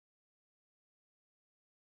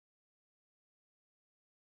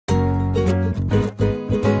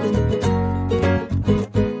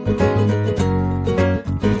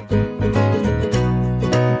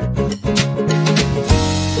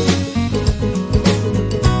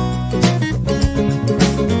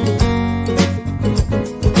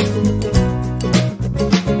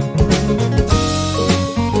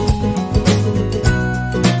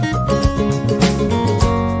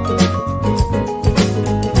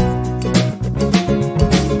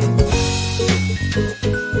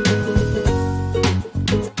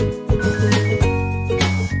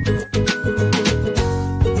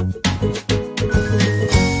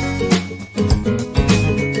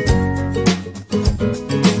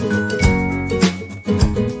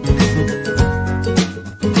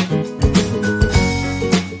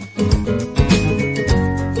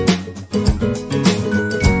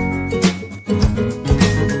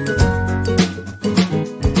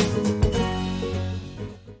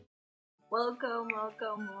welcome.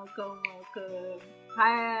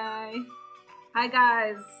 Hi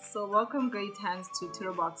guys. So welcome grade 10s to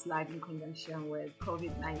Tutorbox live in conjunction with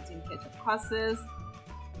COVID-19 catch-up courses.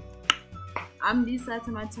 I'm Lisa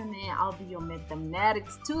Tomatone. I'll be your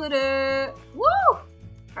mathematics tutor. Woo!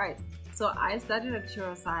 Right. So I studied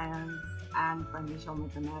actuarial science and financial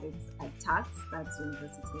mathematics at TAX, that's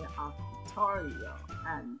University of Victoria.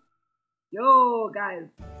 And yo guys,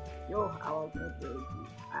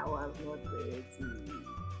 I was not ready.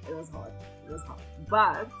 It was hard.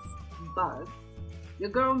 But your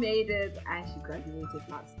girl made it and she graduated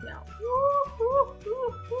last year.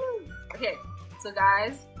 Okay, so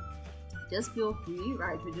guys, just feel free,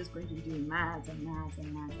 right? We're just going to be doing maths.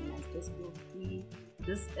 Just feel free.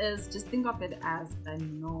 Just think of it as a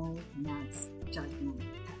no maths judgment.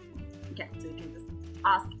 Okay, so you can just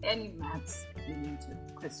ask any maths related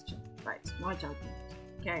question, right? No judgment.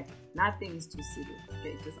 Okay, nothing is too serious.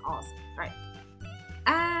 Okay, just ask, right?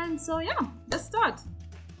 And so yeah, let's start.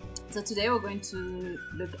 So today we're going to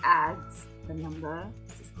look at the number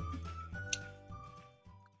system.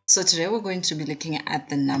 So today we're going to be looking at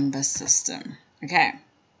the number system. Okay.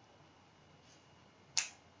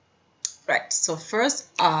 Right, so first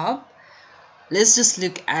up, let's just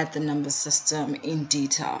look at the number system in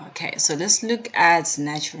detail. Okay, so let's look at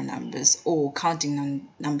natural numbers, or counting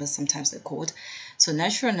numbers, sometimes they're called. So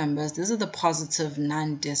natural numbers, these are the positive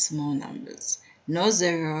non-decimal numbers, no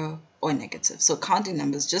zero or negative. So counting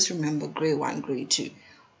numbers, just remember grade 1, grade 2.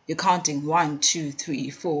 You're counting 1, 2, 3,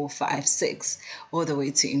 4, 5, 6, all the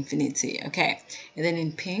way to infinity. Okay, and then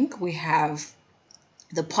in pink, we have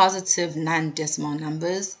the positive non-decimal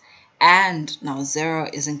numbers, and now 0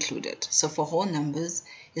 is included. So for whole numbers,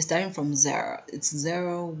 you're starting from 0. It's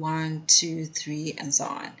 0, 1, 2, 3, and so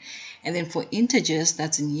on. And then for integers,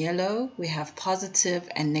 that's in yellow, we have positive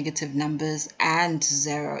and negative numbers, and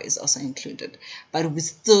 0 is also included. But we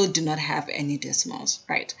still do not have any decimals,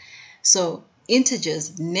 right? So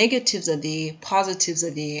integers, negatives are there, positives are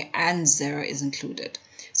there, and 0 is included.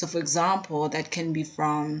 So for example, that can be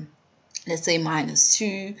from, let's say,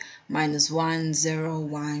 -2, -1, 0,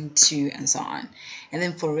 1, 2, and so on. And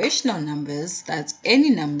then for rational numbers, that's any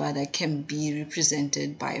number that can be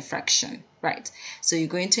represented by a fraction, right? So you're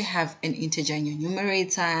going to have an integer in your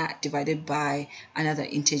numerator divided by another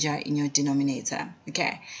integer in your denominator,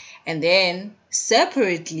 okay? And then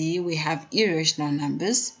separately, we have irrational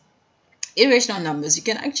numbers. Irrational numbers, you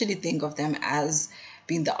can actually think of them as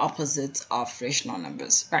being the opposite of rational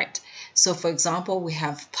numbers, right? So for example, we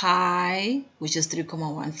have pi, which is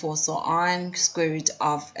 3.14, so on, square root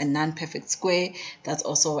of a non-perfect square, that's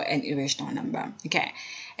also an irrational number, okay?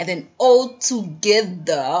 And then all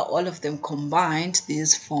together, all of them combined,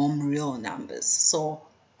 these form real numbers. So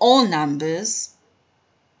all numbers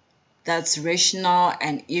that's rational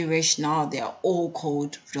and irrational, they are all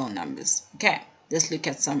called real numbers, okay? Let's look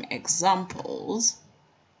at some examples.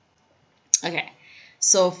 Okay,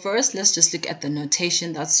 so first let's just look at the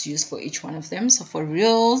notation that's used for each one of them. So for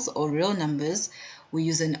reals or real numbers, we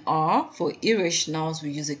use an R. For irrationals, we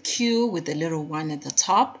use a Q with a little 1 at the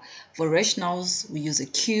top. For rationals, we use a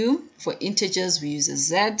Q. For integers, we use a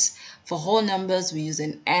Z. For whole numbers, we use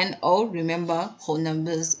an NO. Remember, whole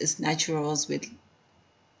numbers is naturals with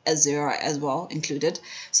a 0 as well included,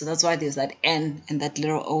 so that's why there's that N and that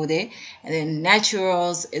little O there. And then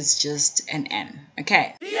naturals is just an N,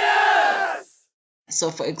 okay? Yes! So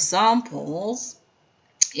for examples,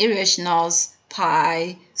 irrationals,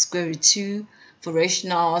 pi, square root 2. For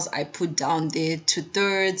rationals, I put down there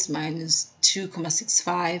 2/3 minus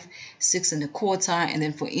 2.65, 6.25, and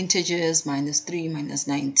then for integers, -3,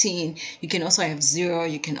 -19. You can also have 0,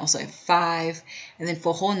 you can also have 5, and then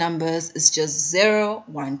for whole numbers, it's just 0,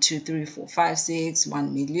 1, 2, 3, 4, 5, 6,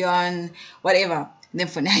 1 million, whatever. And then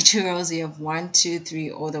for naturals, you have 1, 2, 3,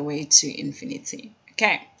 all the way to infinity.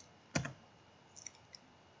 Okay.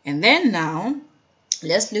 And then now,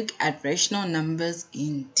 let's look at rational numbers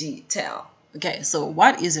in detail. Okay, so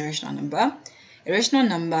what is a rational number? A rational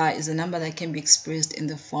number is a number that can be expressed in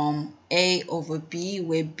the form a over b,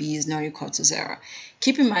 where b is not equal to 0.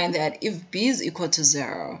 Keep in mind that if b is equal to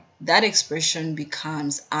 0, that expression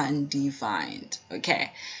becomes undefined.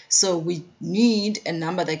 Okay, so we need a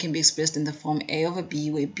number that can be expressed in the form a over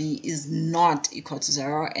b, where b is not equal to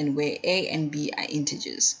 0 and where a and b are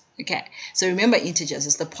integers. Okay, so remember integers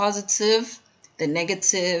is the positive, the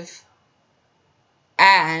negative,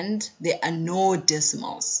 and there are no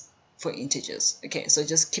decimals for integers. Okay, so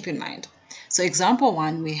just keep in mind. So example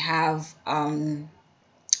 1, we have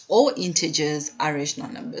all integers are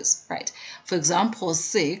rational numbers, right? For example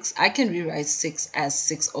 6, I can rewrite 6 as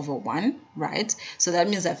 6 over 1, right? So that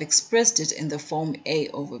means I've expressed it in the form a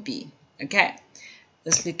over b. Okay,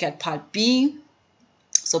 let's look at part B.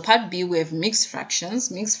 So part B, we have mixed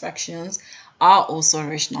fractions. Mixed fractions are also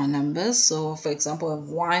rational numbers. So for example, we have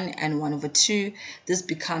 1 and 1 over 2. This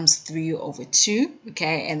becomes 3 over 2.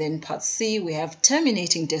 Okay, and then part C, we have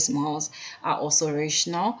terminating decimals are also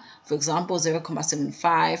rational. For example,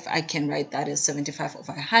 0.75, I can write that as 75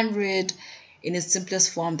 over 100. In its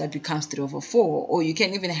simplest form, that becomes 3 over 4. Or you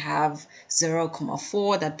can even have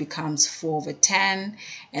 0.4, that becomes 4 over 10.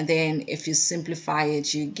 And then if you simplify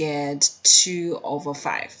it, you get 2 over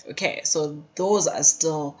 5. Okay, so those are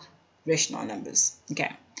still rational numbers.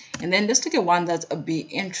 Okay, and then let's look at one that's a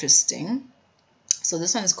bit interesting. So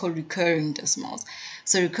this one is called recurring decimals.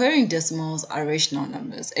 So recurring decimals are rational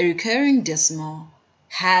numbers. A recurring decimal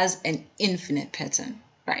has an infinite pattern,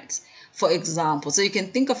 right? For example, so you can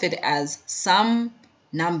think of it as some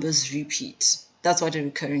numbers repeat. That's what a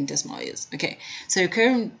recurring decimal is. Okay, so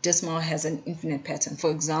recurring decimal has an infinite pattern. For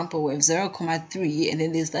example, we have 0.3 and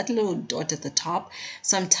then there's that little dot at the top.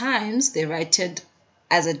 Sometimes they write it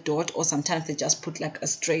as a dot, or sometimes they just put like a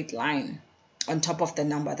straight line on top of the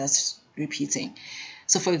number that's repeating.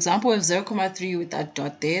 So for example, if 0.3 with that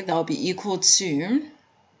dot there, that will be equal to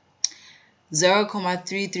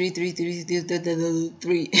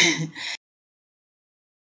 0.33333.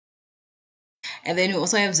 And then we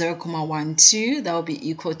also have 0.12, that will be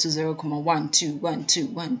equal to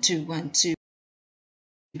 0.12121212,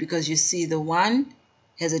 because you see the 1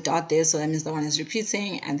 has a dot there, so that means the 1 is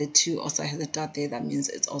repeating, and the 2 also has a dot there, that means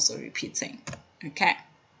it's also repeating. Okay,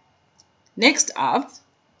 next up,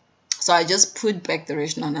 so I just put back the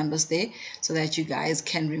rational numbers there so that you guys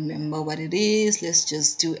can remember what it is. Let's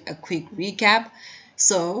just do a quick recap.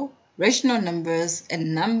 So rational numbers, a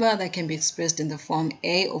number that can be expressed in the form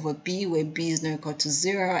a over b, where b is not equal to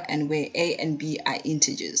 0 and where a and b are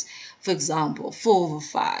integers. For example, 4 over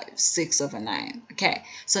 5, 6 over 9. Okay,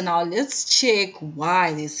 so now let's check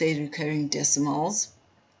why they say recurring decimals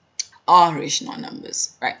are rational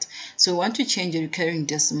numbers, right? So we want to change a recurring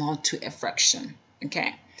decimal to a fraction.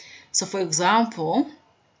 Okay, so for example,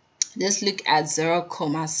 let's look at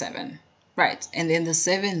 0.7. Right, and then the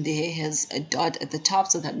 7 there has a dot at the top,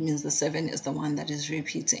 so that means the 7 is the one that is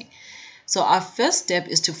repeating. So our first step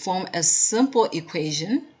is to form a simple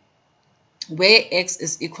equation where x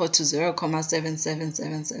is equal to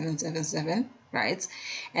 0.7777777, right?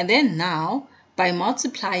 And then now, by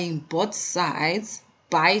multiplying both sides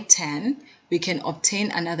by 10, we can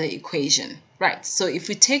obtain another equation, right? So if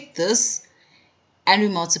we take this and we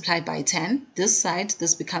multiply by 10, this side,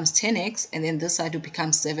 this becomes 10x, and then this side will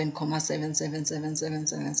become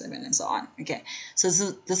 7,7777777, and so on. Okay, so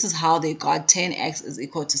this is how they got 10x is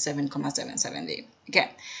equal to 7,77 there.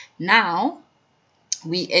 Okay, now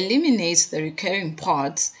we eliminate the recurring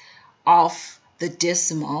parts of the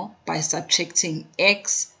decimal by subtracting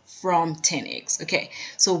x from 10x. Okay,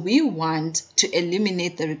 so we want to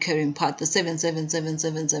eliminate the recurring part, the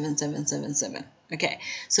 7,7777777. Okay,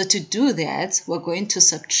 so to do that, we're going to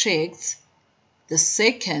subtract the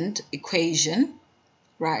second equation,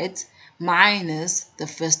 right, minus the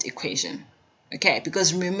first equation. Okay,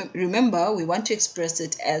 because remember, we want to express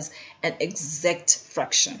it as an exact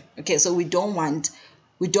fraction. Okay, so we don't want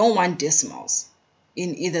decimals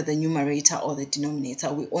in either the numerator or the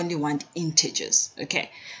denominator. We only want integers.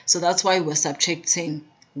 Okay, so that's why we're subtracting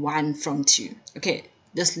 1 from 2. Okay,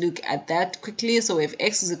 let's look at that quickly. So we have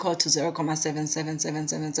x is equal to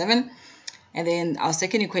 0.77777, and then our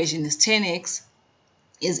second equation is 10x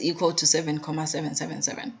is equal to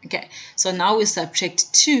 7.777. Okay, so now we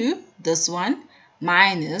subtract 2, this one,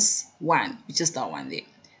 minus 1, which is that one there.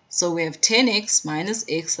 So we have 10x minus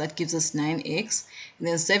x, that gives us 9x, and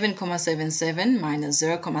then 7.77 minus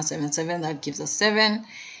 0.77, that gives us 7.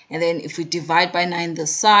 And then if we divide by 9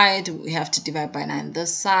 this side, we have to divide by 9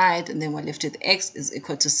 this side, and then we're left with x is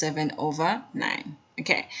equal to 7 over 9.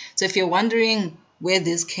 Okay, so if you're wondering where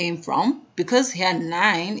this came from, because here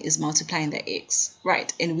 9 is multiplying the x,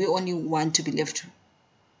 right? And we only want to be left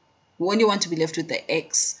with the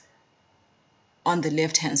x on the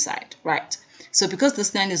left hand side, right? So because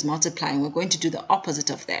this 9 is multiplying, we're going to do the opposite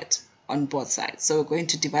of that on both sides. So we're going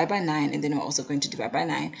to divide by 9, and then we're also going to divide by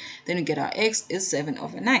 9. Then we get our x is 7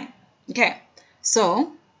 over 9. Okay,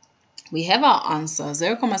 so we have our answer.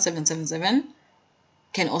 0.777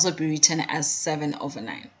 can also be written as 7 over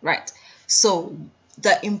 9, right? So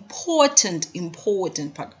the important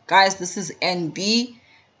part, guys, this is NB.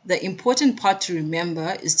 The important part to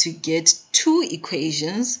remember is to get two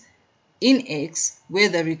equations in x where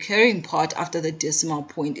the recurring part after the decimal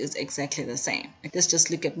point is exactly the same. Let's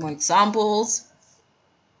just look at more examples.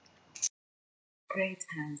 Great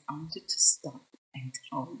hands, I wanted to stop and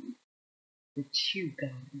tell you that you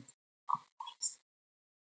guys are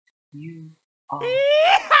You are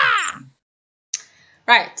awesome.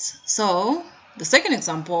 Right, so the second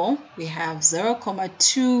example, we have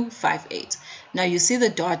 0,258. Now you see the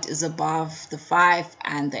dot is above the 5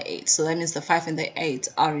 and the 8. So that means the 5 and the 8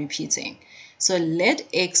 are repeating. So let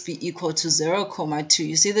x be equal to 0,2.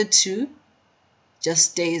 You see the 2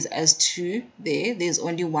 just stays as 2 there. There's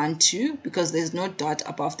only 1 2 because there's no dot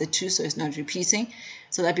above the 2, so it's not repeating.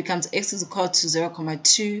 So that becomes x is equal to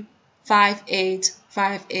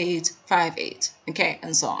 0,2585858. Okay,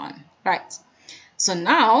 and so on. Right. So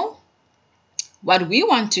now what we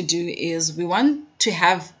want to do is we want to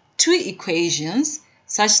have two equations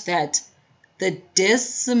such that the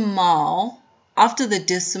decimal, after the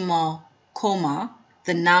decimal comma,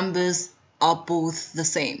 the numbers are both the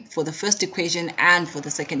same for the first equation and for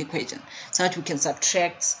the second equation, so that we can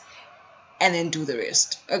subtract and then do the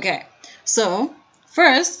rest. Okay, so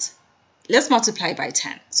first let's multiply by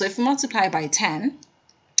 10. So if we multiply by 10,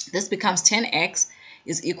 this becomes 10x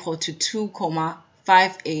is equal to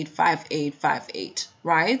 2,585858,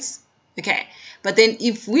 right? Okay, but then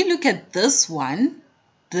if we look at this one,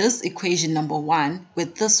 this equation number 1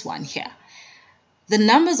 with this one here, the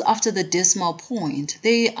numbers after the decimal point,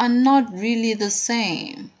 they are not really the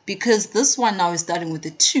same, because this one now is starting with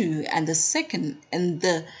the 2 and the second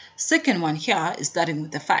one here is starting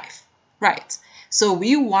with the 5, right? So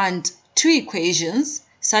we want two equations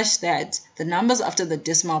such that the numbers after the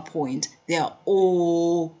decimal point, they are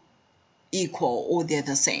all equal or they're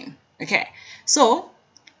the same. Okay, so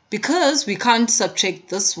because we can't subtract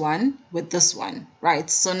this one with this one, right?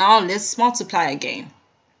 So now let's multiply again.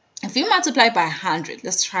 If we multiply by 100,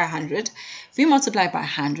 let's try 100. If we multiply by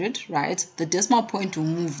 100, right, the decimal point will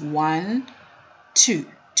move 1, 2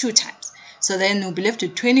 times. So then we'll be left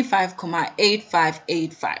with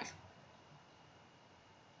 25,8585.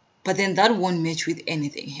 But then that won't match with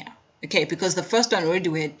anything here. Okay, because the first one already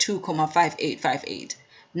we had 2,5858.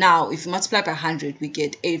 Now, if we multiply by 100, we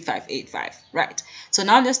get 8585, right? So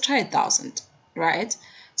now let's try 1,000, right?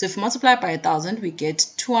 So if we multiply by 1,000, we get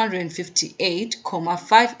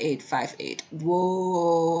 258,5858.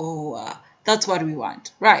 Whoa, that's what we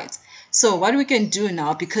want, right? So what we can do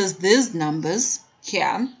now, because these numbers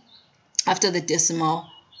here, after the decimal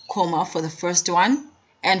comma for the first one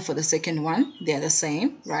and for the second one, they're the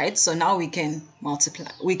same, right? So now we can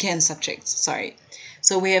subtract, sorry.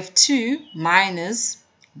 So we have 2 minus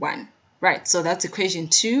 1, right? So that's equation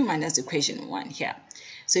 2 minus equation 1 here.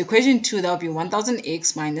 So equation 2, that will be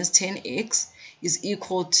 1000x minus 10x is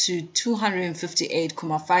equal to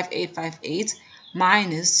 258,5858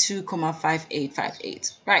 minus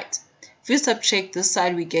 2,5858, right? If we subtract this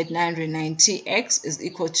side, we get 990x is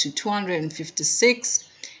equal to 256,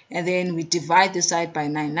 and then we divide the side by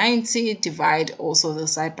 990, divide also the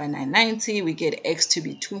side by 990, we get x to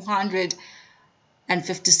be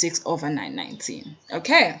 256 over 990.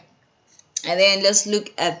 Okay, and then let's look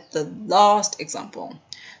at the last example.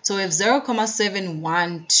 So we have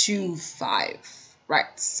 0,7125,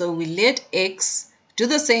 right? So we let x do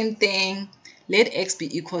the same thing. Let x be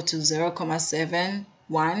equal to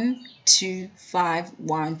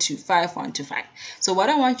 0,7125125. So what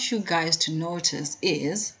I want you guys to notice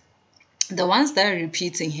is the ones that are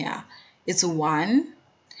repeating here, it's 1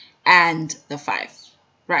 and the 5,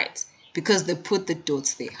 right? Because they put the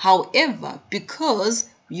dots there. However, because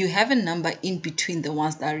you have a number in between the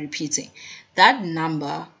ones that are repeating, that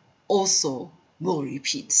number also will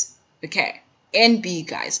repeat. Okay, NB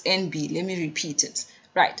guys, NB, let me repeat it.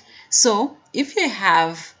 Right, so if you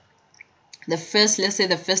have the first, let's say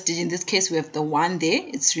the first digit, in this case we have the 1 there,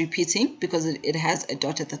 it's repeating because it has a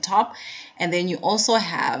dot at the top, and then you also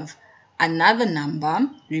have another number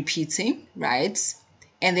repeating, right?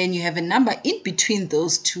 And then you have a number in between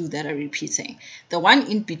those two that are repeating. The one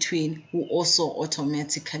in between will also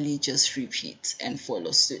automatically just repeat and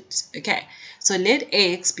follow suit. Okay, so let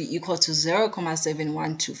x be equal to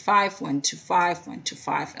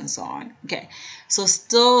 0,7125125, and so on. Okay, so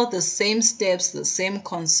still the same steps, the same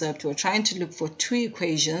concept. We're trying to look for two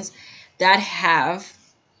equations that have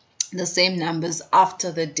the same numbers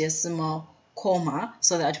after the decimal comma,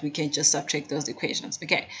 so that we can just subtract those equations.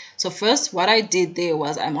 Okay, so first what I did there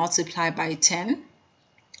was I multiplied by 10,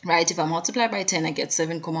 right? If I multiply by 10, I get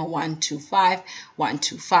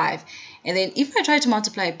 7,125,125. And then if I try to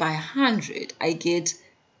multiply by 100, I get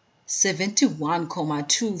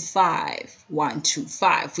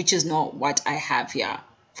 71,25125, which is not what I have here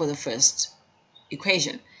for the first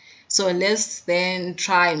equation. So let's then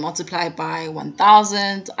try and multiply by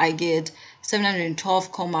 1,000. I get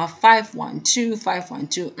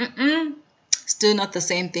 712,512,512. Still not the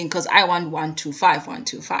same thing because I want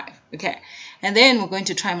 125,125. Okay, and then we're going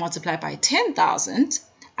to try and multiply by 10,000.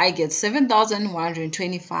 I get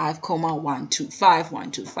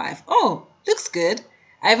 7,125,125. Oh, looks good.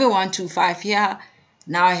 I have a 125 here.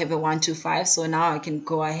 Now I have a 125, so now I can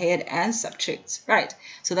go ahead and subtract. Right,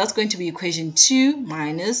 so that's going to be equation 2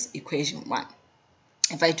 minus equation 1.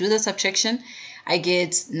 If I do the subtraction, I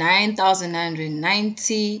get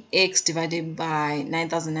 9,990. X divided by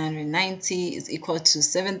 9,990 is equal to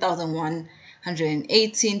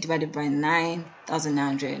 7,118 divided by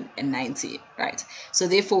 9,990. Right, so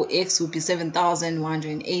therefore X will be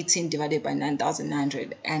 7,118 divided by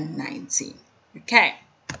 9,990. Okay.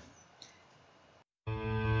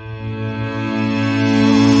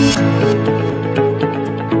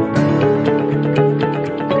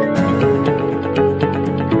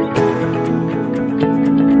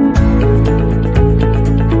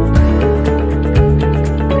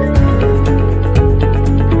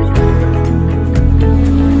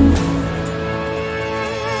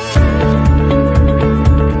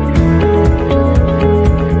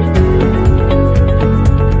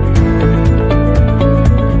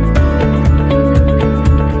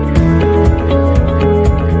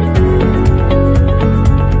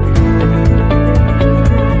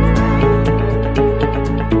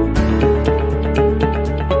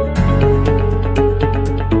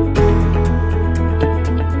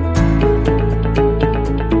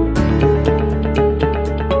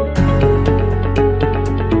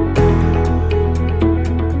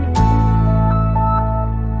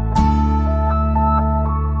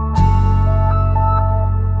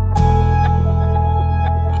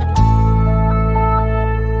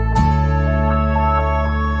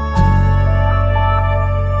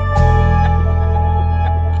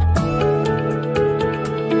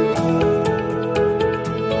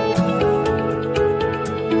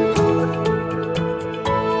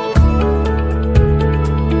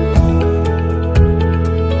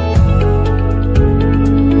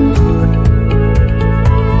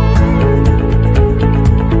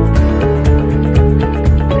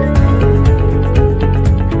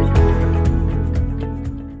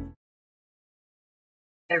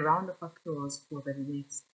 A round of applause for the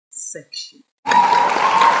next section.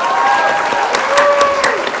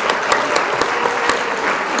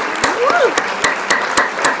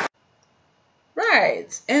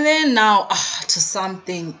 Right, and then now to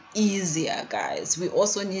something easier, guys. We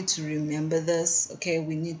also need to remember this. Okay,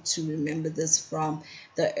 we need to remember this from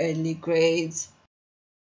the early grades.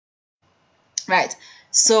 Right,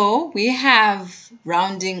 so we have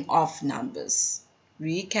rounding off numbers.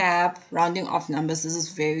 Recap, rounding off numbers. This is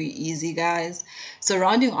very easy, guys. So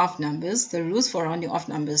rounding off numbers, the rules for rounding off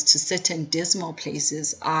numbers to certain decimal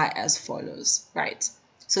places are as follows. Right,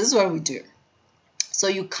 so this is what we do. So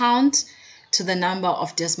you count to the number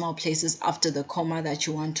of decimal places after the comma that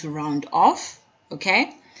you want to round off.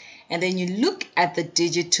 Okay, and then you look at the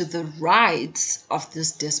digit to the right of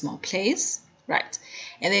this decimal place. Right,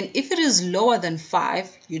 and then if it is lower than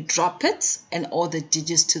 5, you drop it and all the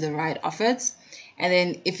digits to the right of it. And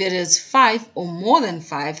then if it is 5 or more than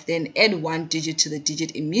 5, then add 1 digit to the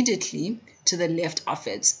digit immediately to the left of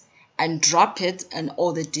it and drop it and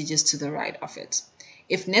all the digits to the right of it.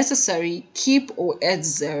 If necessary, keep or add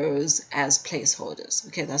zeros as placeholders.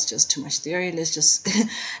 Okay, that's just too much theory. Let's just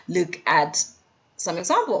look at some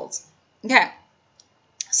examples. Okay,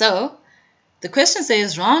 so the question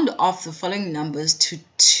says round off the following numbers to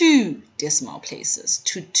 2 decimal places.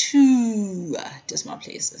 To 2 decimal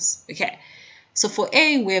places. Okay. So for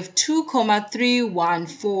A, we have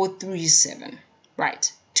 2,31437,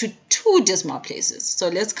 right, to 2 decimal places. So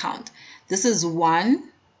let's count. This is 1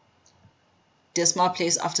 decimal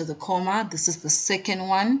place after the comma. This is the second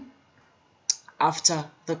one after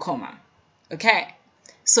the comma. Okay,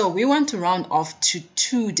 so we want to round off to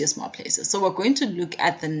 2 decimal places. So we're going to look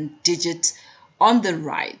at the digit on the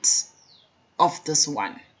right of this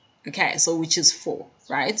one. Okay, so which is 4,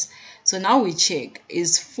 right? So now we check,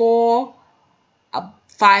 is 4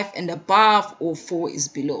 5 and above or 4 is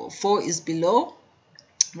below? 4 is below,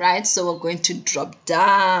 right? So we're going to drop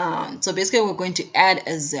down. So basically we're going to add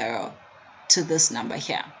a 0 to this number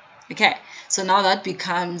here. Okay, so now that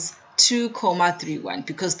becomes 2,31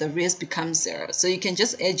 because the rest becomes 0. So you can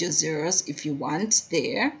just add your zeros if you want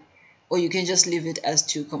there, or you can just leave it as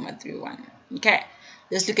 2,31. Okay,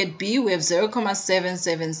 let's look at B. We have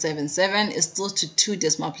 0,7777 is still to 2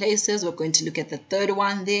 decimal places. We're going to look at the third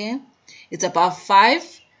one there. It's above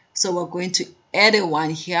 5, so we're going to add a 1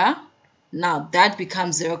 here. Now that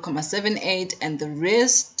becomes 0,78, and the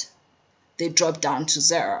rest, they drop down to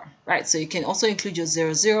 0, right? So you can also include your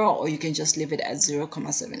 00, or you can just leave it at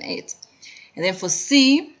 0,78. And then for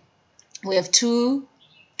C, we have 2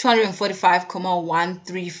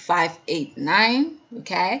 245,13589.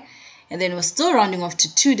 Okay, and then we're still rounding off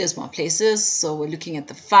to 2 decimal places, so we're looking at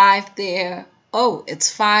the 5 there. Oh, it's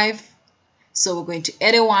 5, so we're going to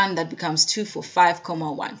add a 1. That becomes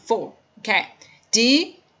 245,14. Okay,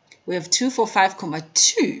 D, we have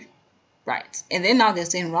 245,2. Right, and then now they're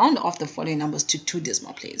saying round off the following numbers to 2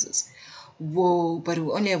 decimal places. Whoa, but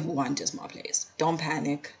we only have 1 decimal place. Don't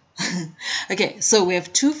panic. Okay, so we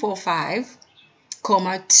have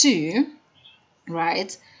 245,2,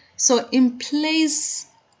 right? So in place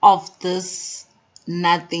of this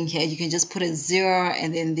nothing here, you can just put a 0,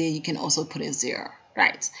 and then there you can also put a 0,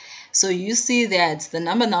 right? So you see that the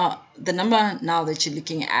number now that you're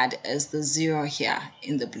looking at is the 0 here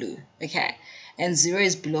in the blue. Okay, and 0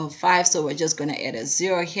 is below 5, so we're just going to add a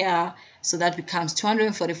 0 here, so that becomes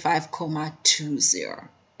 245,20.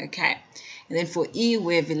 Okay, and then for E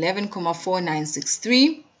we have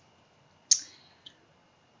 11,4963.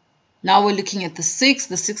 Now we're looking at the 6.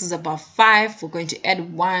 The 6 is above 5. We're going to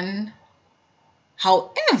add 1.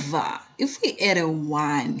 However, if we add a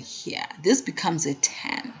 1 here, this becomes a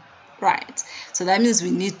 10. Right, so that means we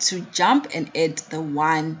need to jump and add the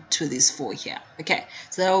 1 to this 4 here. Okay,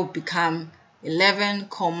 so that will become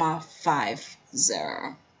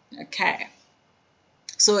 11,50. Okay,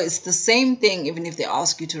 so it's the same thing even if they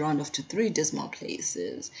ask you to round off to 3 decimal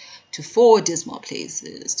places, to 4 decimal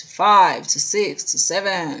places, to 5, to 6, to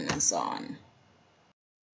 7, and so on.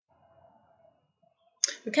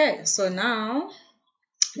 Okay, so now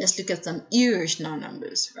let's look at some irrational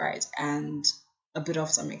numbers, right, and a bit of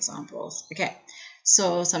some examples. Okay,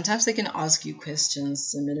 so sometimes they can ask you questions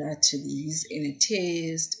similar to these in a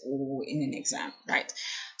test or in an exam, right?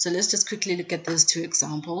 So let's just quickly look at those 2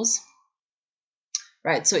 examples.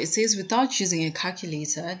 Right, so it says without using a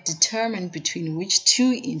calculator, determine between which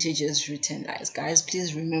 2 integers root 10 lies. Guys,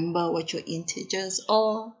 please remember what your integers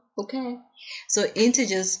are. Okay, so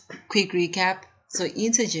integers, quick recap. So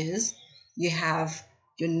integers, you have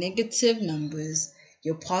your negative numbers,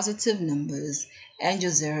 your positive numbers, and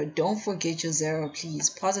your 0. Don't forget your 0, please.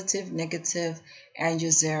 Positive, negative, and your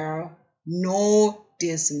 0. No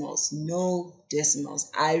decimals. No decimals.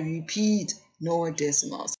 I repeat, no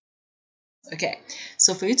decimals. Okay,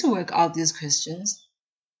 so for you to work out these questions,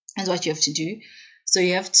 that's what you have to do. So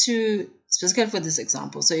you have to, specifically for this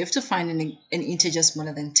example, so you have to find an integer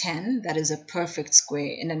smaller than 10 that is a perfect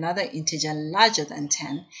square, and another integer larger than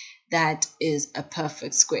 10 that is a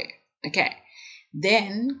perfect square. Okay,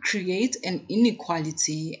 then create an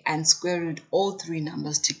inequality and square root all 3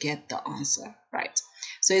 numbers to get the answer, right?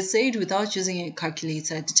 So it said without using a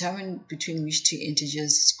calculator, determine between which 2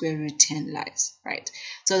 integers square root 10 lies, right?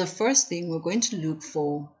 So the first thing, we're going to look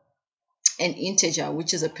for an integer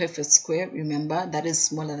which is a perfect square, remember, that is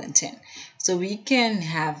smaller than 10. So we can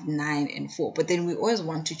have 9 and 4, but then we always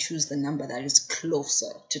want to choose the number that is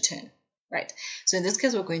closer to 10, right? So in this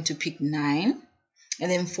case, we're going to pick 9,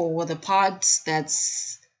 and then for the part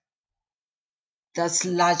that's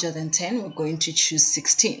larger than 10, we're going to choose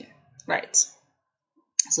 16, right?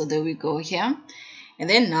 So there we go here. And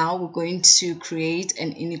then now we're going to create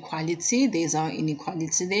an inequality. There's our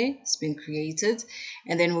inequality there. It's been created.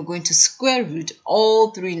 And then we're going to square root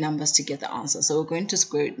all 3 numbers to get the answer. So we're going to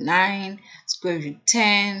square root 9, square root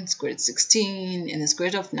 10, square root 16. And the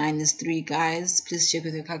square root of 9 is 3, guys. Please check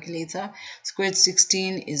with your calculator. Square root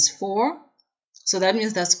 16 is 4. So that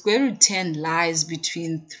means that square root 10 lies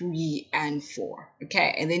between 3 and 4.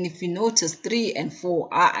 Okay, and then if you notice, 3 and 4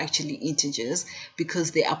 are actually integers because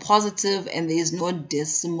they are positive and there is no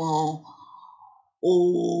decimal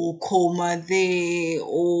or comma there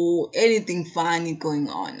or anything funny going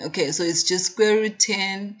on. Okay, so it's just square root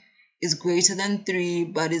 10 is greater than 3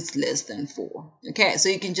 but it's less than 4. Okay, so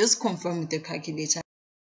you can just confirm with your calculator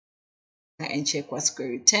and check what square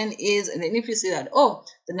root 10 is, and then if you see that, oh,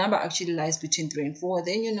 the number actually lies between 3 and 4,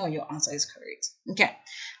 then you know your answer is correct. Okay,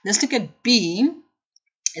 let's look at B.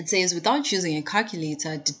 It says without using a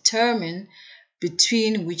calculator, determine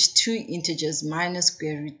between which 2 integers minus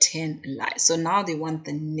square root 10 lies. So now they want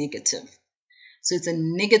the negative, so it's a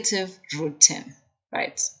negative root 10,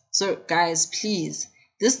 right? So guys, please,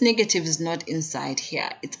 this negative is not inside here,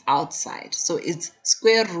 it's outside. So it's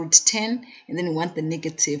square root 10, and then we want the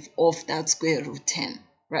negative of that square root 10,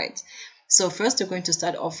 right? So first we're going to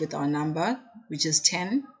start off with our number, which is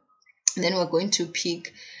 10. And then we're going to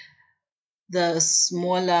pick the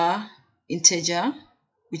smaller integer,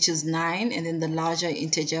 which is 9, and then the larger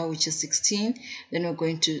integer, which is 16. Then we're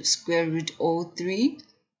going to square root all 3.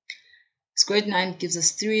 Square root 9 gives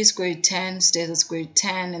us 3, square root 10 stays at square root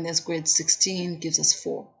 10, and then square root 16 gives us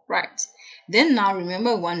 4, right? Then now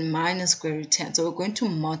remember 1 minus square root 10, so we're going to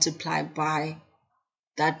multiply by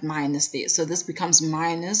that minus there. So this becomes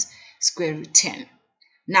minus square root 10.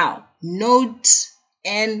 Now, note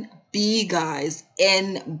NB, guys,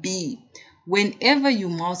 NB. Whenever you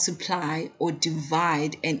multiply or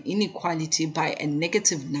divide an inequality by a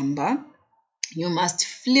negative number, you must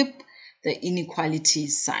flip the inequality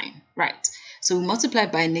sign, right? So we multiply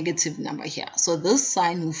by a negative number here. So this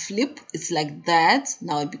sign will flip. It's like that.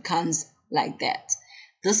 Now it becomes like that.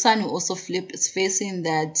 This sign will also flip. It's facing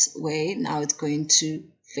that way. Now it's going to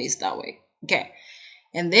face that way. Okay.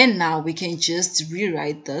 And then now we can just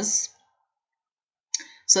rewrite this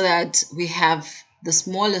so that we have the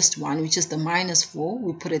smallest one, which is the minus 4.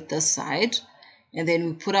 We put it this side. And then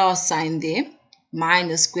we put our sign there.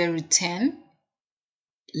 Minus square root 10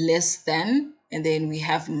 less than, and then we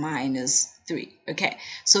have minus 3. Okay,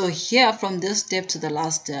 so here from this step to the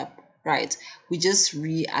last step, right, we just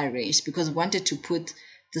rearranged because we wanted to put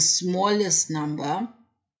the smallest number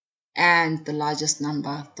and the largest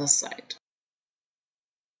number this side.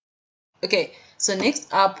 Okay, so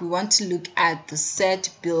next up we want to look at the set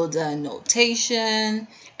builder notation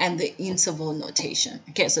and the interval notation.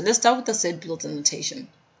 Okay, so let's start with the set builder notation.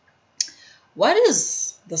 What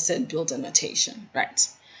is the set builder notation, right?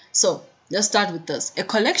 So let's start with this. A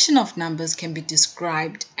collection of numbers can be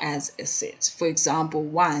described as a set. For example,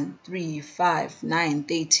 1, 3, 5, 9,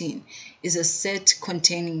 13 is a set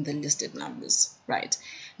containing the listed numbers, right?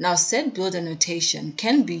 Now, set builder notation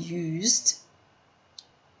can be used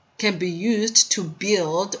to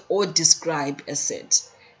build or describe a set.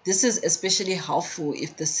 This is especially helpful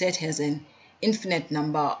if the set has an infinite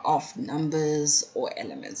number of numbers or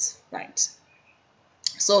elements, right?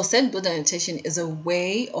 So set builder notation is a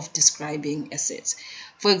way of describing a set.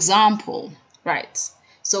 For example, right,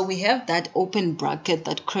 so we have that open bracket,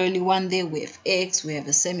 that curly one there. We have x, we have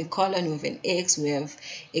a semicolon, we have an x, we have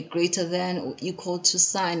a greater than or equal to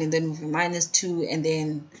sign, and then we have a minus 2, and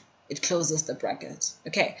then it closes the bracket.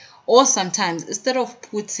 Okay, or sometimes instead of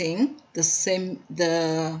putting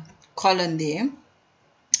the colon there,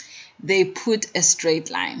 they put a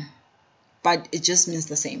straight line, but it just means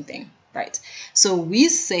the same thing. Right, so we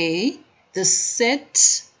say the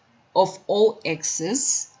set of all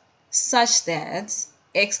x's such that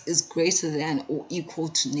x is greater than or equal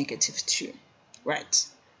to negative 2. Right,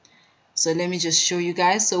 so let me just show you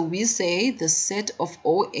guys. So we say the set of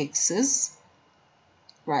all x's,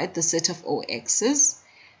 right, the set of all x's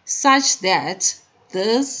such that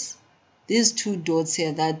these two dots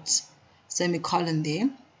here, that semicolon there,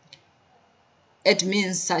 it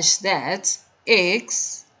means such that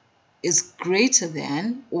x is greater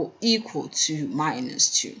than or equal to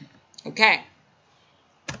minus 2. Okay.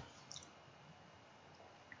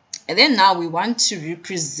 And then now we want to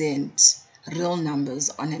represent real numbers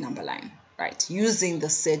on a number line, right, using the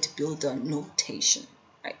set builder notation,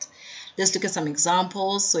 right? Let's look at some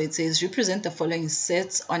examples. So it says represent the following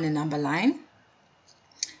sets on a number line.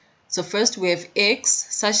 So first we have x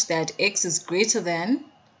such that x is greater than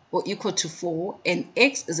or equal to 4 and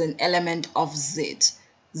x is an element of z.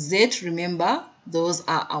 Z, remember, those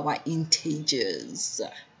are our integers,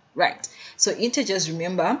 right? So integers,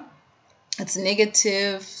 remember, it's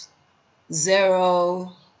negative,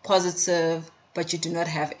 0, positive, but you do not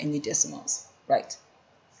have any decimals, right?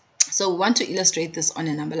 So we want to illustrate this on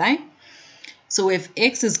a number line. So if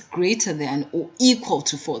x is greater than or equal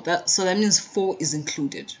to 4, so that means 4 is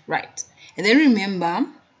included, right? And then remember,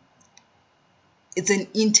 it's an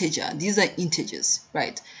integer. These are integers,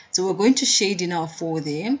 right? So we're going to shade in our 4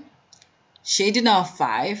 there, shade in our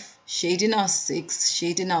 5, shade in our 6,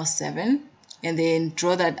 shade in our 7, and then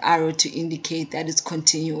draw that arrow to indicate that it's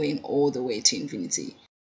continuing all the way to infinity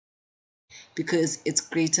because it's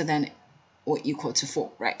greater than or equal to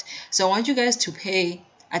 4, right? So I want you guys to pay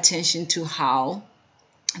attention to how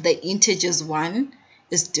the integers one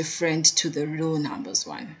is different to the real numbers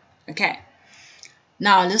one, okay?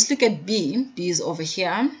 Now let's look at b. B is over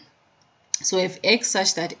here. So if x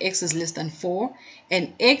such that x is less than 4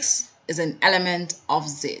 and x is an element of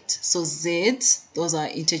z. So z, those are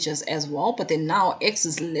integers as well, but then now x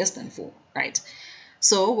is less than 4, right?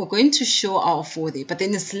 So we're going to show our 4 there, but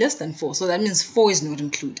then it's less than 4. So that means 4 is not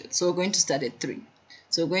included. So we're going to start at 3.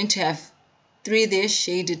 So we're going to have 3 there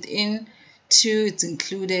shaded in, 2 it's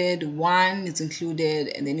included, 1 it's included,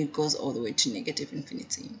 and then it goes all the way to negative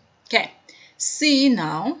infinity. Okay. C,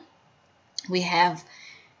 now we have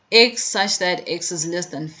x such that x is less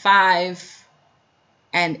than 5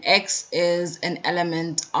 and x is an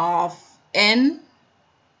element of n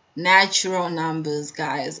natural numbers,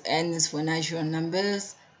 guys. N is for natural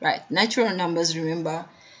numbers, right? Natural numbers, remember,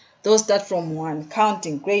 those start from 1,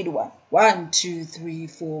 counting grade 1. 1, 2, 3,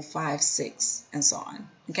 4, 5, 6, and so on.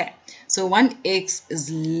 Okay, so 1x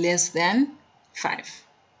is less than 5,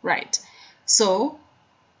 right? So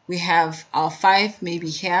we have our 5 maybe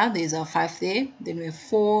here, there's our 5 there, then we have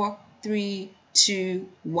 4, 3, 2,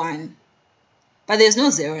 1. But there's no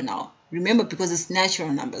 0 now. Remember, because it's natural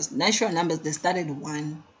numbers. Natural numbers, they start at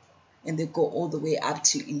 1 and they go all the way up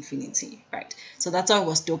to infinity, right? So that's why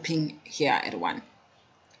we're stopping here at 1.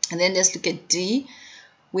 And then let's look at D.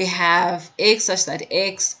 We have x such that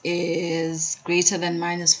x is greater than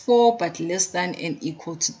 -4 but less than and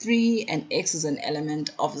equal to 3, and x is an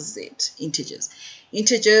element of z, integers.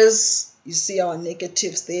 Integers, you see our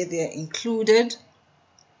negatives there, they're included,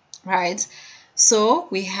 right? So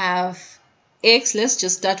we have x, let's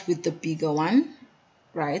just start with the bigger one,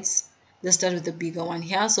 right? Let's start with the bigger one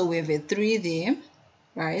here. So we have a 3 there,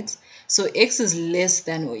 right? So x is less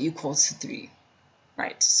than or equal to 3.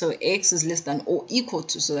 Right, so x is less than or equal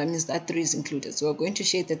to, so that means that 3 is included. So we're going to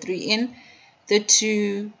shade the 3 in, the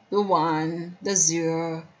 2, the 1, the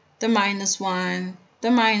 0, the -1, the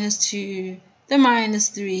 -2, the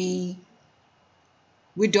 -3.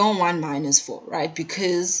 We don't want -4, right,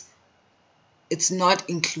 because it's not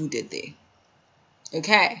included there.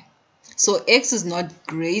 Okay, so x is not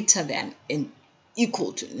greater than and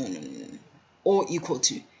equal to, no, or equal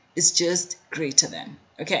to, it's just greater than.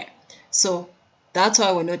 Okay, so that's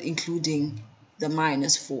why we're not including the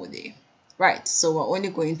 -4 there, right? So we're only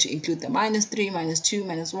going to include the -3, -2,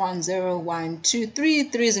 -1, 0, 1, 2, 3.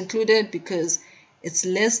 3 is included because it's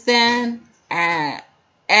less than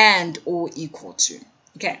and or equal to.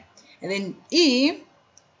 Okay, and then E,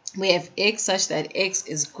 we have x such that x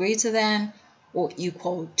is greater than or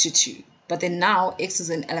equal to 2. But then now x is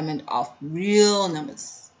an element of real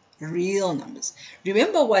numbers. Real numbers.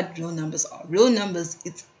 Remember what real numbers are. Real numbers,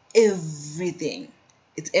 it's everything.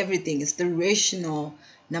 It's everything. It's the rational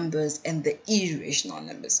numbers and the irrational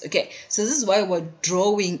numbers. Okay, so this is why we're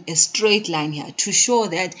drawing a straight line here to show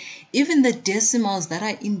that even the decimals that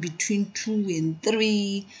are in between 2 and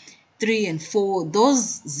 3, 3 and 4,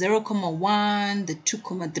 those 0, 1, the 2,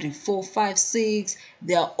 3, 4, 5, 6,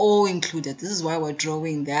 they are all included. This is why we're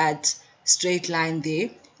drawing that straight line there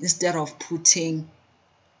instead of putting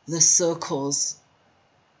the circles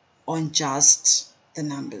on just the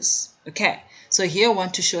numbers. Okay, so here I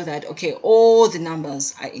want to show that, okay, all the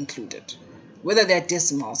numbers are included, whether they're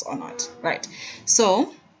decimals or not, right?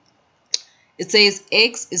 So it says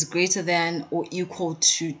x is greater than or equal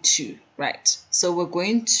to 2, right? So we're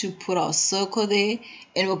going to put our circle there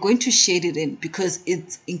and we're going to shade it in because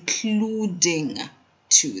it's including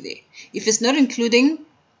 2 there. If it's not including,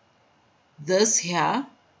 this here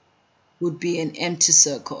would be an empty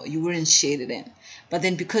circle. You wouldn't shade it in. But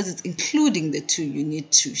then because it's including the 2, you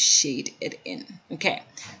need to shade it in. Okay,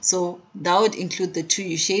 so that would include the 2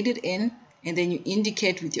 you shaded in, and then you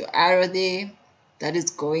indicate with your arrow there that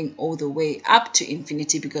is going all the way up to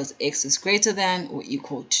infinity because x is greater than or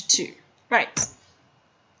equal to 2. Right.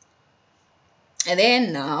 And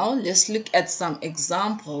then now let's look at some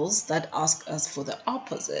examples that ask us for the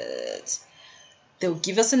opposite. They'll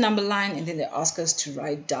give us a number line and then they ask us to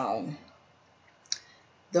write down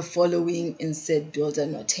the following in set builder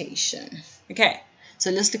notation. Okay,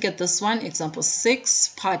 so let's look at this one, example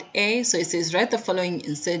 6, part A. So it says write the following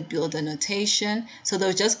in set builder notation. So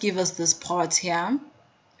they'll just give us this part here.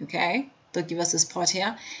 Okay, they'll give us this part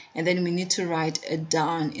here, and then we need to write it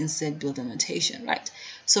down in set builder notation, right?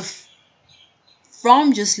 So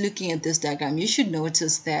from just looking at this diagram, you should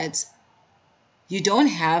notice that you don't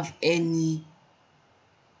have any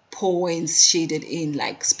points shaded in,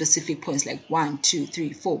 like specific points like 1, 2,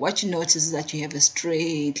 3, 4. What you notice is that you have a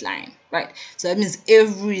straight line, right? So that means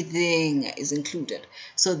everything is included.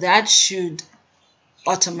 So that should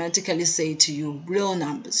automatically say to you real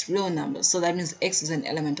numbers, real numbers. So that means x is an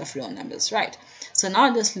element of real numbers, right? So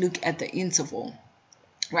now let's look at the interval,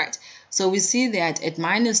 right? So we see that at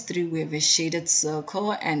 -3 we have a shaded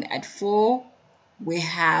circle, and at 4 we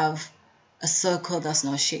have a circle that's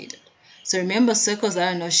not shaded. So remember, circles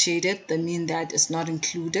that are not shaded, they mean that it's not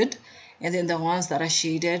included, and then the ones that are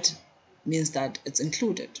shaded means that it's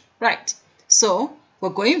included, right? So we're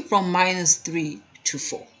going from -3 to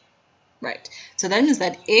 4, right? So that means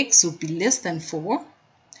that x would be less than 4,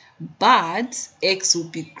 but x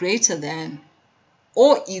would be greater than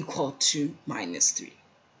or equal to -3,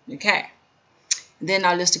 okay? Then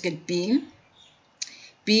now let's look at B.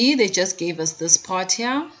 B, they just gave us this part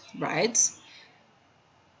here, right?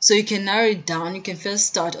 So you can narrow it down. You can first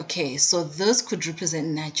start, okay, so this could represent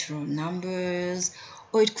natural numbers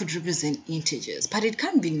or it could represent integers, but it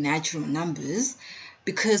can't be natural numbers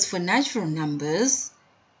because for natural numbers,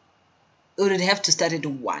 it would have to start at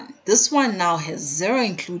 1. This one now has 0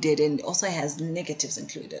 included and also has negatives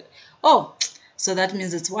included. Oh, so that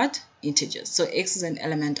means it's what? Integers. So x is an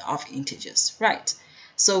element of integers, right?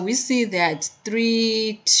 So we see that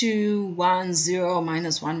 3, 2, 1, 0,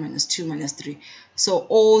 minus 1, minus 2, minus 3. So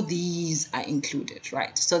all these are included,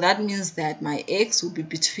 right? So that means that my x will be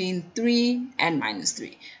between 3 and minus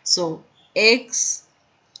 3. So x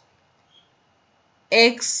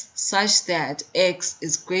such that x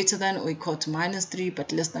is greater than or equal to minus 3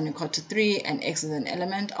 but less than or equal to 3, and x is an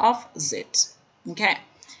element of z. Okay,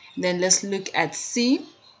 then let's look at C.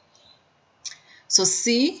 So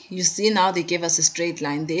C, you see now they gave us a straight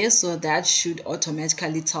line there, so that should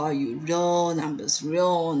automatically tell you real numbers,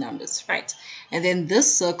 right? And then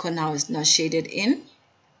this circle now is not shaded in,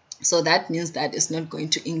 so that means that it's not going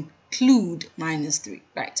to include minus 3,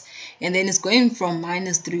 right? And then it's going from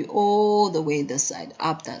minus 3 all the way this side,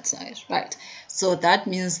 up that side, right? So that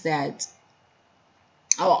means that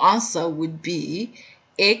our answer would be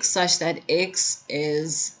x such that x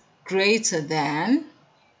is greater than,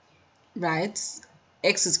 right?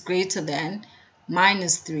 X is greater than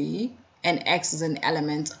minus 3, and x is an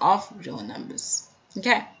element of real numbers.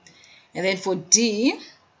 Okay, and then for D,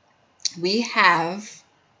 we have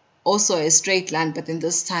also a straight line, but then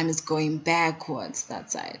this time it's going backwards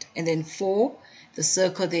that side. And then 4, the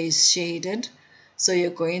circle there is shaded. So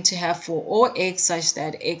you're going to have for all x such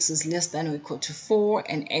that x is less than or equal to 4,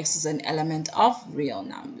 and x is an element of real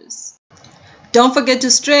numbers. Don't forget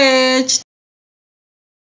to stretch.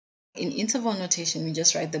 In interval notation, we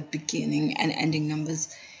just write the beginning and ending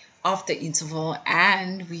numbers of the interval,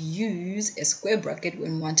 and we use a square bracket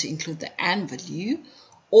when we want to include the and value,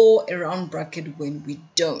 or a round bracket when we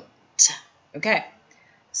don't. Okay,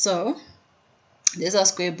 so there's our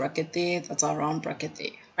square bracket there, that's our round bracket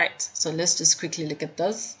there, right? So let's just quickly look at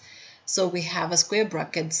this. So we have a square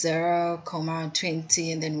bracket 0,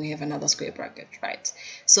 20, and then we have another square bracket, right?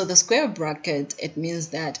 So the square bracket, it means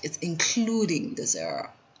that it's including the 0,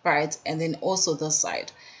 right? And then also this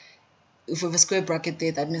side, if we have a square bracket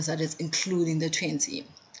there, that means that it's including the 20,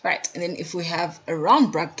 right? And then if we have a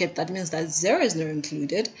round bracket, that means that 0 is not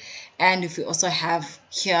included. And if we also have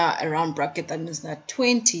here a round bracket, that means that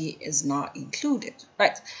 20 is not included,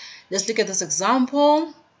 right? Let's look at this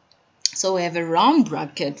example. So we have a round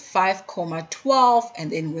bracket 5, 12,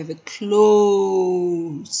 and then we have a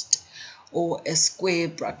closed or a square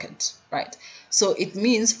bracket, right? So it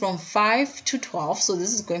means from 5 to 12. So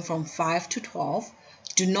this is going from 5 to 12.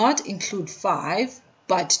 Do not include 5,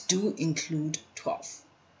 but do include 12.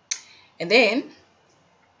 And then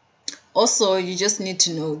also you just need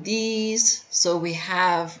to know these. So we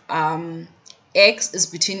have x is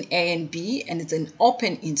between a and b, and it's an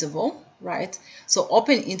open interval, right? So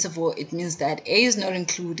open interval, it means that a is not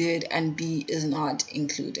included and b is not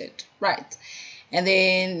included, right? And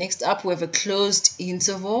then next up, we have a closed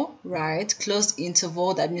interval, right? Closed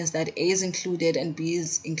interval, that means that A is included and B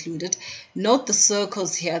is included. Note the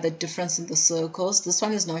circles here, the difference in the circles. This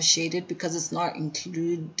one is not shaded because it's not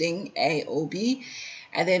including A or B.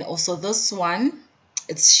 And then also this one,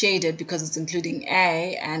 it's shaded because it's including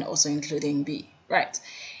A and also including B, right?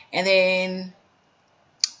 And then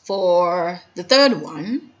for the third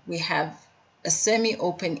one, we have a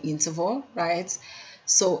semi-open interval, right?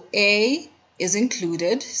 So A is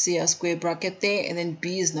included, see a square bracket there, and then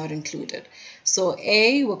B is not included. So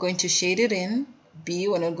A, we're going to shade it in, B,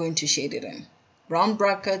 we're not going to shade it in. Round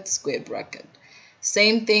bracket, square bracket.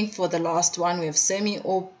 Same thing for the last one, we have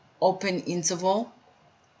semi-open interval.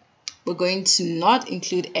 We're going to not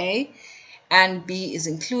include A, and B is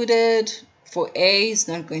included. For A, it's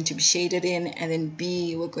not going to be shaded in, and then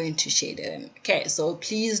B, we're going to shade it in. Okay, so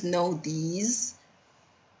please know these.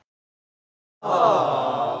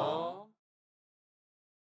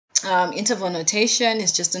 Interval notation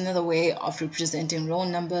is just another way of representing real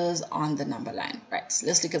numbers on the number line, right? So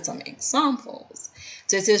let's look at some examples.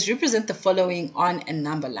 So it says represent the following on a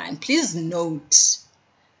number line. Please note,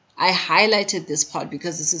 I highlighted this part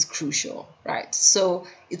because this is crucial, right? So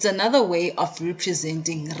it's another way of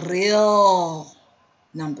representing real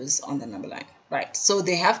numbers on the number line, right? So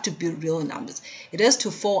they have to be real numbers. It has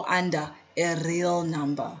to fall under a real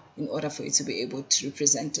number in order for you to be able to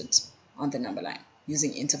represent it on the number line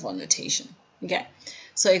using interval notation. Okay,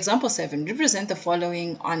 so example 7, represent the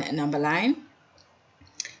following on a number line.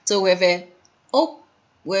 So we have a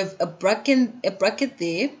bracket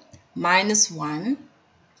there, -1, and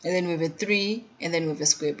then we have a 3, and then we have a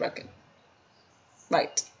square bracket,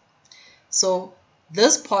 right? So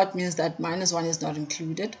this part means that -1 is not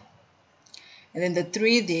included, and then the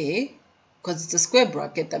 3 there because it's a square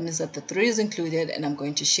bracket, that means that the 3 is included, and I'm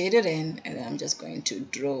going to shade it in, and then I'm just going to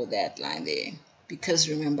draw that line there, because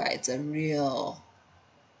remember, it's real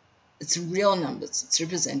numbers. It's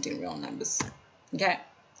representing real numbers. Okay.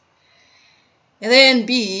 And then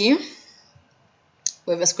B,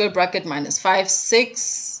 we have a square bracket minus 5,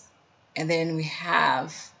 6, and then we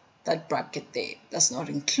have that bracket there. That's not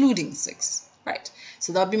including 6, right?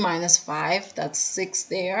 So that'll be minus 5. That's 6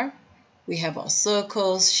 there. We have our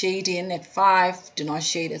circles, shade in at 5, do not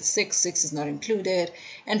shade at 6. 6 is not included,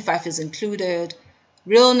 and 5 is included.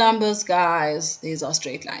 Real numbers, guys, there's our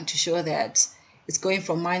straight line to show that it's going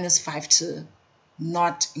from minus 5 to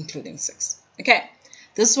not including 6. Okay,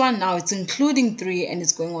 this one now it's including 3 and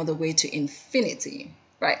it's going all the way to infinity,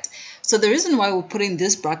 right? So the reason why we're putting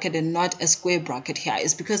this bracket and not a square bracket here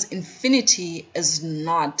is because infinity is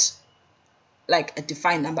not like a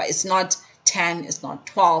defined number. It's not 10, it's not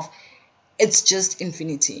 12, it's just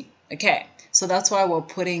infinity. Okay, so that's why we're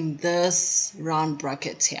putting this round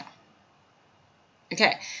bracket here.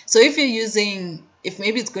 Okay, so if you're using, if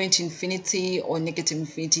maybe it's going to infinity or negative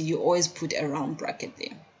infinity, you always put a round bracket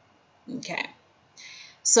there. Okay,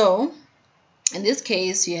 so in this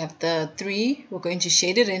case, you have the 3. We're going to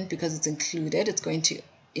shade it in because it's included. It's going to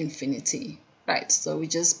infinity, right? So we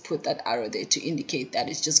just put that arrow there to indicate that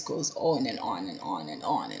it just goes on and on and on and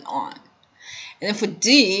on and on. And then for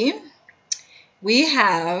D, we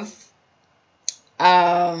have,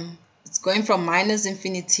 it's going from minus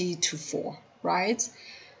infinity to 4, right?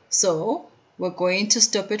 So we're going to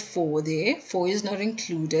stop at 4 there. 4 is not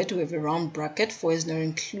included. We have a round bracket. 4 is not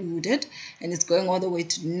included. And it's going all the way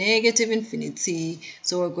to negative infinity.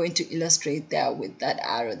 So we're going to illustrate that with that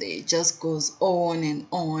arrow there. It just goes on and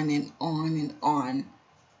on and on and on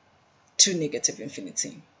to negative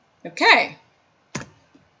infinity. Okay.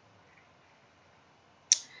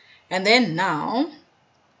 And then now,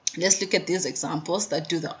 let's look at these examples that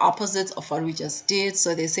do the opposite of what we just did.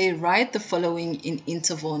 So they say write the following in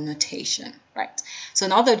interval notation, right? So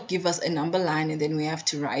now they'll give us a number line and then we have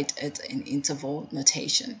to write it in interval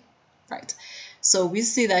notation, right? So we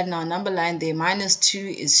see that now number line there, minus 2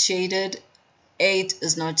 is shaded, 8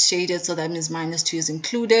 is not shaded, so that means minus 2 is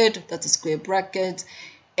included, that's a square bracket.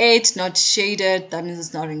 8 not shaded, that means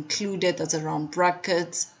it's not included, that's a round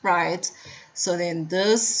bracket, right? So then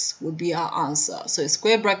this would be our answer. So a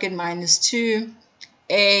square bracket minus 2,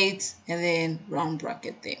 8, and then round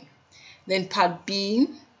bracket there. Then part B,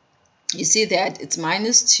 you see that it's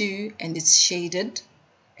minus 2 and it's shaded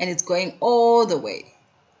and it's going all the way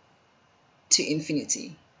to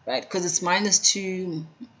infinity, right? Because it's minus 2,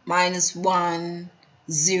 minus 1,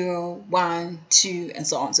 0, 1, 2, and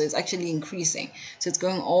so on. So it's actually increasing. So it's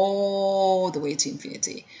going all the way to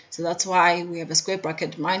infinity. So that's why we have a square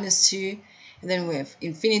bracket minus 2. And then we have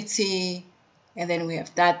infinity, and then we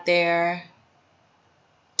have that there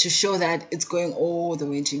to show that it's going all the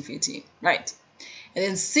way to infinity, right? And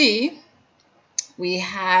then C, we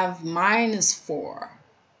have minus 4,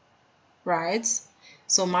 right?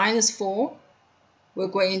 So minus 4, we're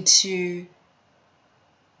going to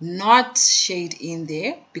not shade in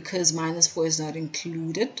there because minus 4 is not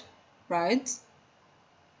included, right?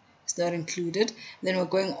 It's not included. Then we're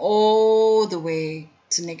going all the way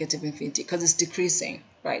to negative infinity because it's decreasing,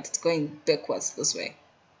 right? It's going backwards this way,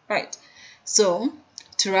 right? So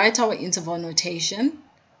to write our interval notation,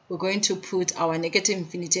 we're going to put our negative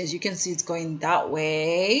infinity. As you can see, it's going that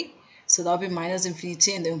way, so that'll be minus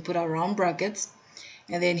infinity, and then we put our round brackets,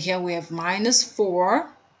 and then here we have minus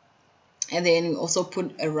 4, and then we also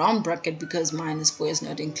put a round bracket because minus 4 is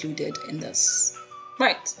not included in this,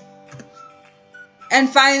 right? And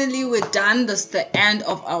finally, we're done. That's the end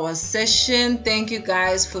of our session. Thank you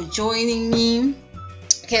guys for joining me.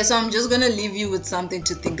 Okay, so I'm just going to leave you with something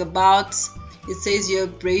to think about. It says you're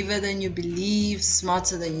braver than you believe,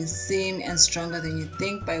 smarter than you seem, and stronger than you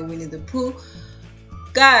think by Winnie the Pooh.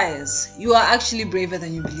 Guys, you are actually braver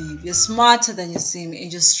than you believe. You're smarter than you seem, and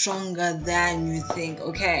you're stronger than you think,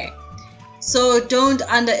 okay? So don't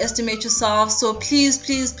underestimate yourself. So please,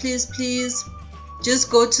 please, please, please, just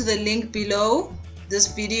go to the link below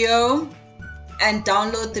this video and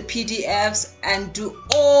download the PDFs and do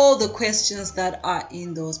all the questions that are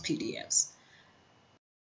in those PDFs.